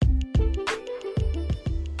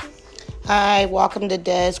Hi, welcome to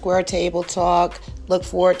Dead Square Table Talk. Look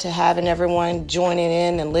forward to having everyone joining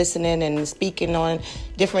in and listening and speaking on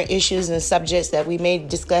different issues and subjects that we may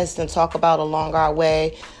discuss and talk about along our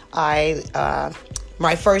way.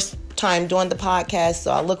 My first time doing the podcast,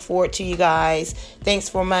 so I look forward to you guys. Thank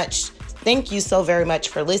you so very much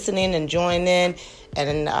for listening and joining in.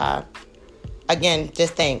 And again,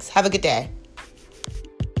 just thanks. Have a good day.